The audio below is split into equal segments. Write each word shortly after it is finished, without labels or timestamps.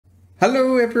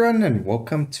Hello everyone and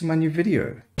welcome to my new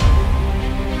video.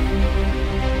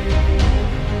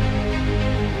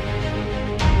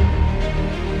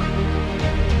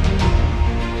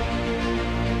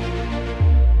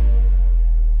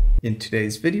 In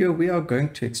today's video, we are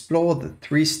going to explore the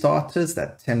 3 starters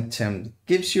that Temtem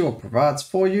gives you or provides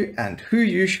for you and who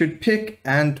you should pick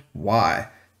and why.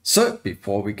 So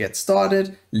before we get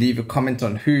started, leave a comment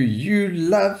on who you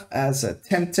love as a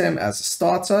Temtem, as a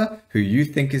starter, who you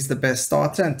think is the best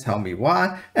starter, and tell me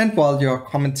why. And while you're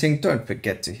commenting, don't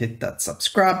forget to hit that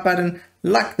subscribe button,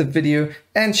 like the video,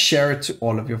 and share it to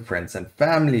all of your friends and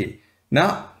family.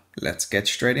 Now, let's get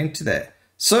straight into that.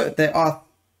 So there are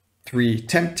 3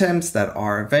 Temtems that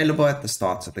are available at the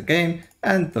start of the game,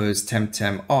 and those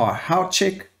Temtem are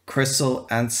Howchick, Crystal,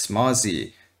 and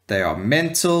Smarzy. They are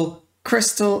mental,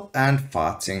 crystal, and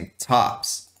farting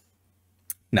types.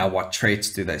 Now, what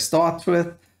traits do they start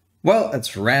with? Well,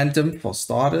 it's random for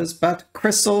starters, but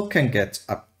Crystal can get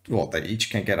up, well, they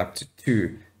each can get up to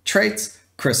 2 traits.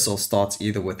 Crystal starts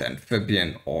either with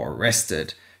Amphibian or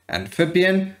Rested.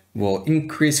 Amphibian will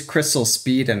increase Crystal's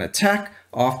speed and attack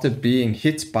after being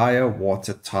hit by a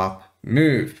water type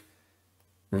move.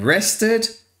 Rested,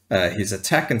 his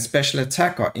attack and special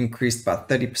attack are increased by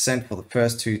 30% for the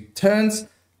first 2 turns.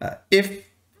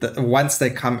 Once they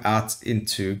come out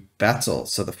into battle.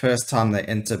 So the first time they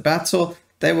enter battle,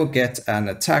 they will get an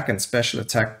attack and special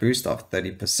attack boost of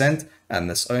 30%, and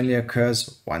this only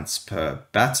occurs once per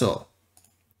battle.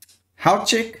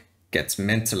 Howchick gets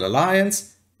Mental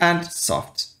Alliance and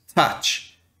Soft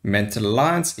Touch. Mental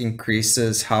Alliance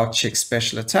increases Howchick's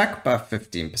special attack by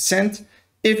 15%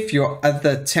 if your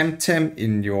other Temtem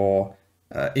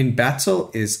in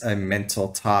battle is a mental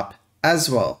type as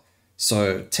well.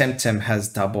 So Temtem has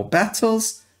double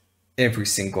battles every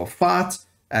single fight,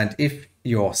 and if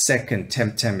your second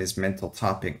Temtem is mental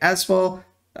typing as well,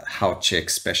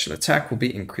 Howchick's special attack will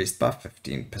be increased by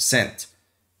 15%.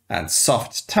 And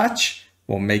Soft Touch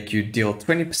will make you deal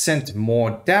 20%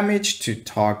 more damage to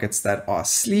targets that are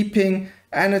sleeping,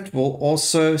 and it will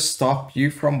also stop you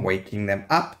from waking them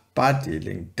up by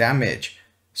dealing damage.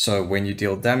 So when you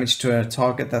deal damage to a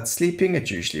target that's sleeping, it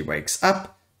usually wakes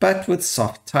up. But with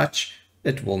Soft Touch,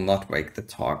 it will not wake the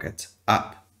target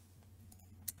up.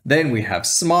 Then we have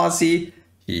Smarzy.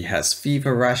 He has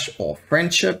Fever Rush or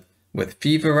Friendship. With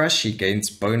Fever Rush, he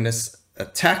gains bonus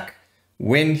attack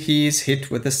when he is hit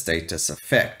with a status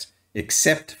effect,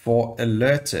 except for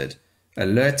Alerted.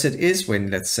 Alerted is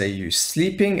when, let's say, you're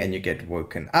sleeping and you get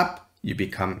woken up, you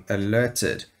become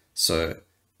alerted. So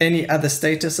any other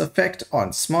status effect on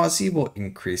Smarzy will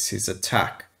increase his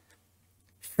attack.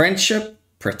 Friendship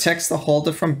protects the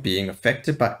holder from being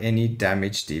affected by any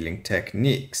damage dealing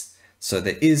techniques. So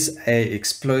there is a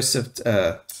explosive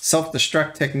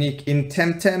self-destruct technique in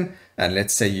Temtem, and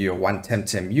let's say your one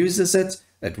Temtem uses it,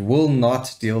 it will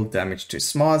not deal damage to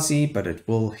Smarzy, but it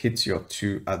will hit your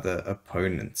 2 other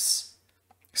opponents.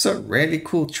 So really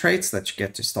cool traits that you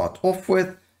get to start off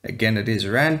with. Again, it is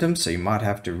random, so you might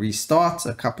have to restart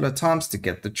a couple of times to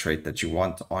get the trait that you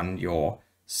want on your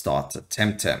starter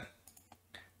Temtem.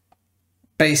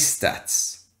 Base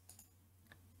stats.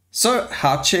 So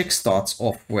Howchick starts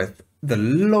off with the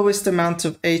lowest amount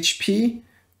of HP,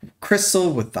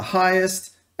 Crystal with the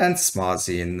highest, and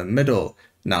Smarzy in the middle.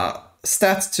 Now,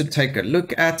 stats to take a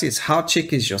look at is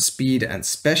Howchick is your speed and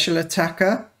special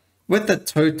attacker with a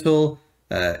total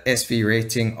SV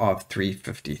rating of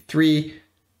 353.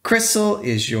 Crystal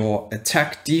is your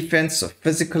attack defense, so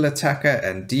physical attacker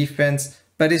and defense,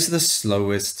 but is the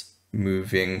slowest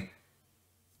moving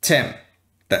Tem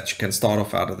that you can start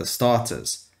off out of the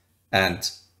starters.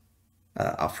 And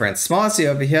our friend Smarzy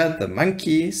over here, the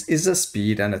monkey, is a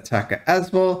speed and attacker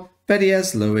as well, but he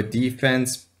has lower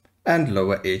defense and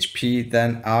lower HP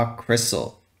than our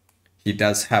Crystal. He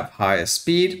does have higher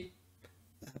speed,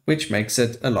 which makes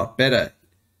it a lot better.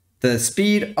 The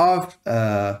speed of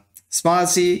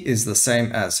Smarzy is the same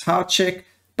as Howchick,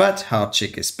 but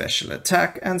Howchick is special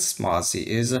attack and Smarzy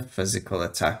is a physical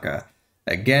attacker.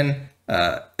 Again,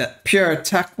 pure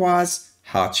attack wise,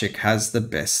 Howchick has the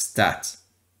best stat.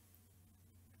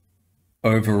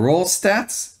 Overall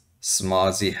stats,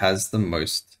 Smarzy has the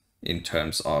most in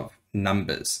terms of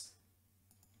numbers.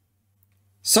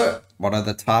 So what are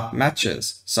the type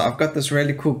matches? So I've got this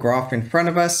really cool graph in front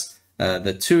of us.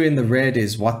 The 2 in the red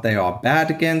is what they are bad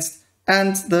against,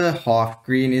 and the half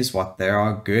green is what they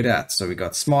are good at. So we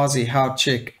got Smarzy,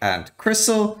 Howchick, and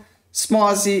Crystal.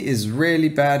 Smarzy is really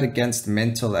bad against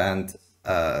mental and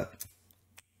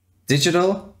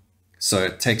digital. So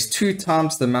it takes 2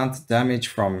 times the amount of damage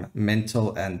from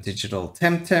mental and digital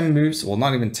Temtem moves, well,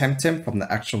 not even Temtem, from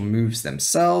the actual moves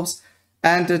themselves.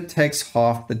 and it takes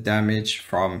half the damage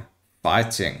from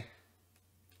fighting.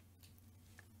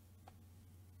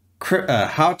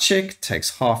 Hauchik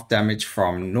takes half damage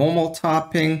from normal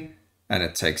typing, and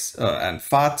it takes and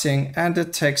fighting, and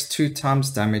it takes 2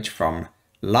 times damage from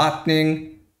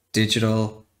lightning,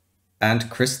 digital, and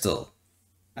crystal.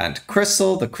 And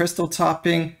crystal, the crystal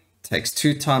typing, takes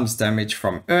 2 times damage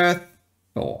from earth,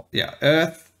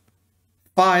 earth,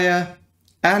 fire,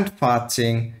 and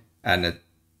fighting, and it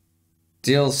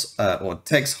deals or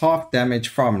takes half damage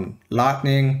from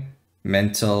lightning,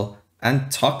 mental,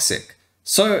 and toxic.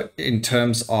 So in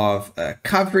terms of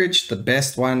coverage, the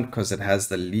best one, because it has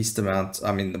the least amount,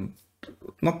 I mean,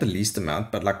 not the least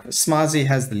amount, but like Smarzy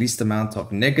has the least amount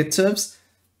of negatives,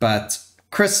 but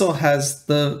Crystal has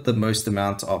the most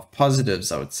amount of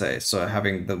positives, I would say. So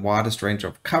having the widest range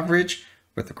of coverage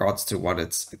with regards to what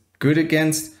it's good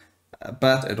against,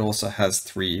 but it also has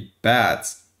 3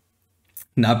 bads.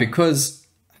 Now, because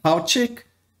Hauchik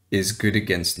is good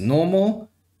against normal,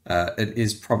 it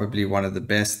is probably one of the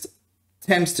best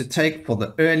Tems to take for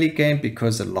the early game,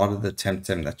 because a lot of the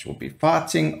Temtem that you'll be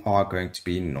fighting are going to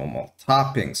be normal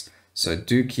typings. So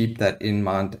do keep that in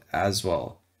mind as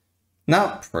well.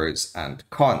 Now, pros and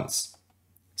cons.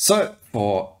 So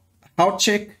for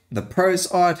Hauchik, the pros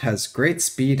are it has great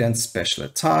speed and special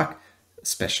attack.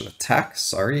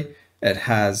 It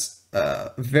has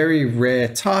very rare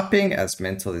typing, as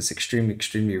mental is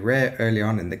extremely rare early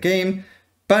on in the game,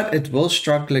 but it will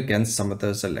struggle against some of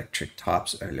those electric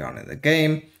types early on in the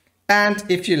game. And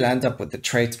if you land up with the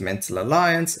trait Mental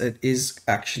Alliance, it is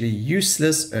actually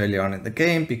useless early on in the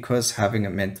game, because having a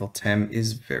mental Tem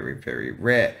is very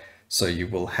rare. So you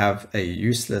will have a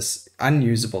useless,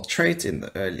 unusable trait in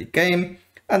the early game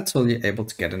until you're able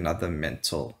to get another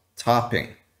mental typing.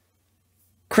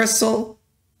 Crystal,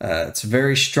 it's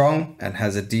very strong and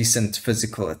has a decent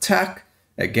physical attack.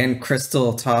 Again,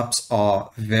 crystal types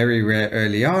are very rare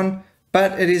early on,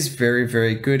 but it is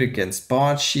very good against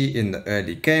Banshee in the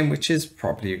early game, which is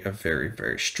probably a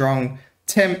very strong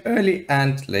Tem early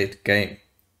and late game.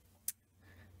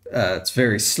 It's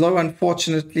very slow,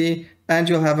 unfortunately, and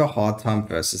you'll have a hard time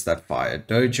versus that Fire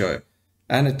Dojo,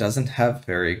 and it doesn't have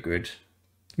very good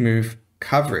move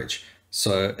coverage.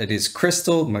 So it is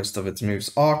crystal, most of its moves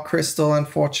are crystal,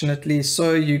 unfortunately,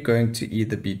 so you're going to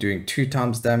either be doing 2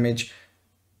 times damage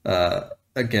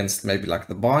against maybe like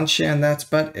the Banshee and that,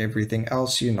 but everything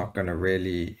else you're not going to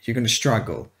really, you're going to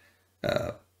struggle.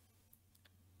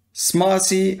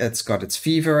 Smarzy, it's got its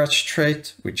Fever Rush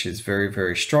trait, which is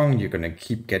very strong. You're going to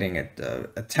keep getting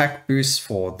attack boosts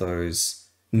for those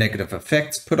negative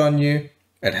effects put on you.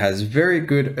 It has very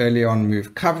good early on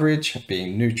move coverage,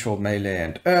 being neutral, melee,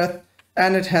 and earth,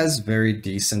 and it has very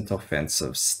decent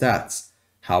offensive stats.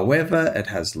 However, it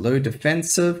has low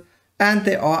defensive, and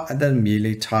there are other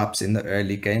melee types in the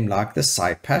early game, like the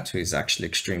Saipat, who is actually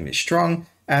extremely strong,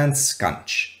 and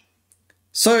Skunch.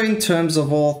 So in terms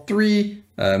of all 3,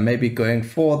 maybe going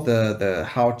for the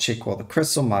Hauchik or the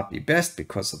Crystal might be best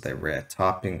because of their rare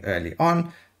typing early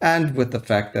on, and with the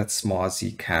fact that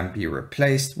Smarzy can be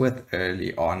replaced with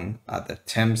early on other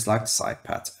Tems like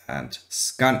Saipat and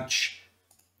Skunch.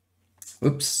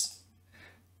 Oops.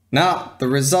 Now, the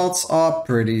results are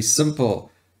pretty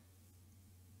simple.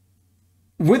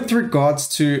 With regards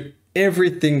to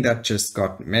everything that just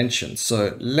got mentioned,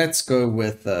 so let's go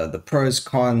with the pros,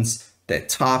 cons, their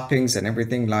typings and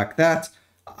everything like that.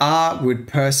 I would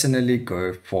personally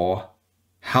go for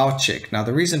Hauchik. Now,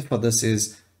 the reason for this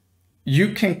is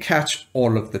you can catch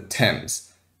all of the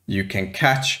Tems. You can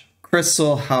catch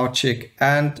Crystal, Hauchik,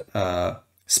 and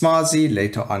Smarzy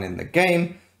later on in the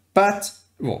game, but,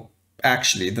 well,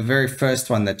 actually, the very first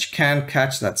one that you can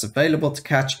catch that's available to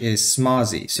catch is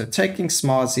Smarzy. So taking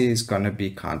Smarzy is going to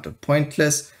be kind of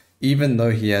pointless, even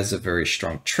though he has a very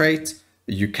strong trait.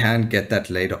 You can get that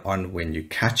later on when you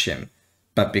catch him.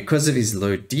 But because of his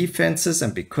low defenses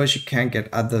and because you can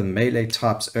get other melee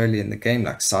types early in the game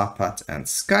like Saipat and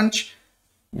Skunch,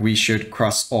 we should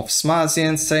cross off Smarzy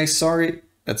and say, sorry,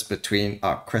 it's between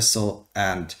our Crystal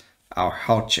and our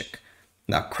Hauchik.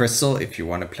 Now, Crystal, if you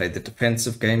want to play the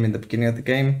defensive game in the beginning of the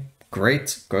game,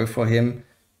 great, go for him.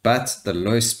 But the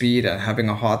low speed and having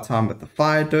a hard time with the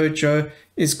Fire Dojo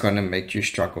is going to make you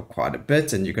struggle quite a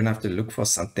bit, and you're going to have to look for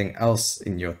something else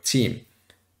in your team.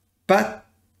 But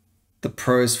the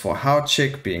pros for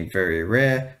Hauchik being very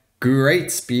rare,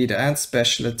 great speed and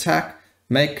special attack,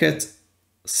 make it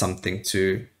something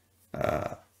to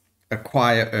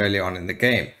acquire early on in the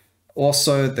game.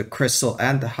 Also, the Crystal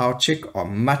and the Hauchik are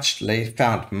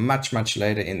found much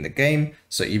later in the game.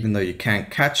 So even though you can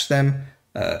catch them,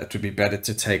 it would be better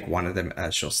to take one of them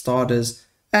as your starters.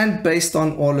 And based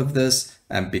on all of this,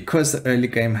 and because the early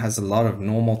game has a lot of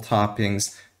normal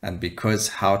typings, and because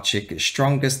Howchick is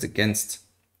strongest against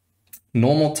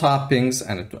normal typings,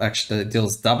 and it actually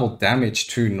deals double damage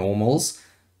to normals,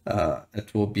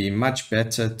 it will be much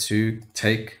better to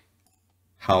take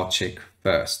Howchick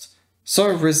first.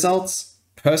 So results,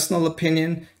 personal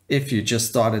opinion, if you just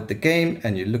started the game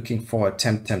and you're looking for a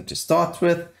Temtem to start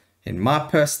with, in my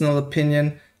personal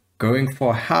opinion, going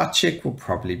for Howchick will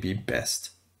probably be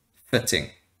best fitting.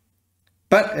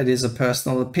 But it is a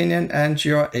personal opinion, and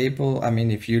you're able, I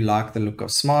mean, if you like the look of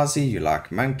Smarzy, you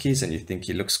like monkeys and you think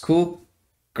he looks cool,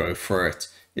 go for it.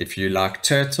 If you like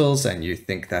turtles and you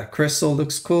think that crystal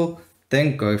looks cool,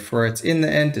 then go for it. In the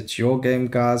end, it's your game,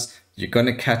 guys. You're going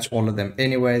to catch all of them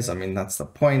anyways. I mean, that's the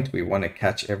point. We want to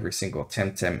catch every single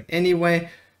Temtem anyway.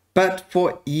 But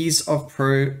for ease of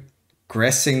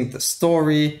progressing the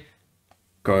story,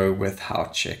 go with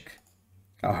Howchick.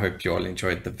 I hope you all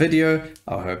enjoyed the video.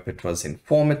 I hope it was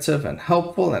informative and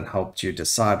helpful and helped you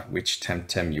decide which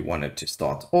Temtem you wanted to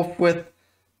start off with.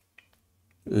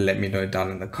 Let me know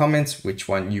down in the comments which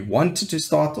one you wanted to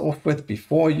start off with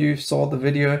before you saw the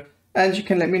video. And you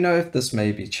can let me know if this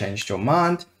maybe changed your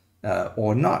mind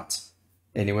or not.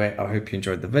 Anyway, I hope you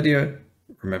enjoyed the video.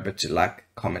 Remember to like,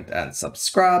 comment, and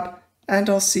subscribe. And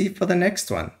I'll see you for the next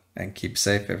one. And keep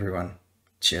safe, everyone.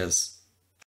 Cheers.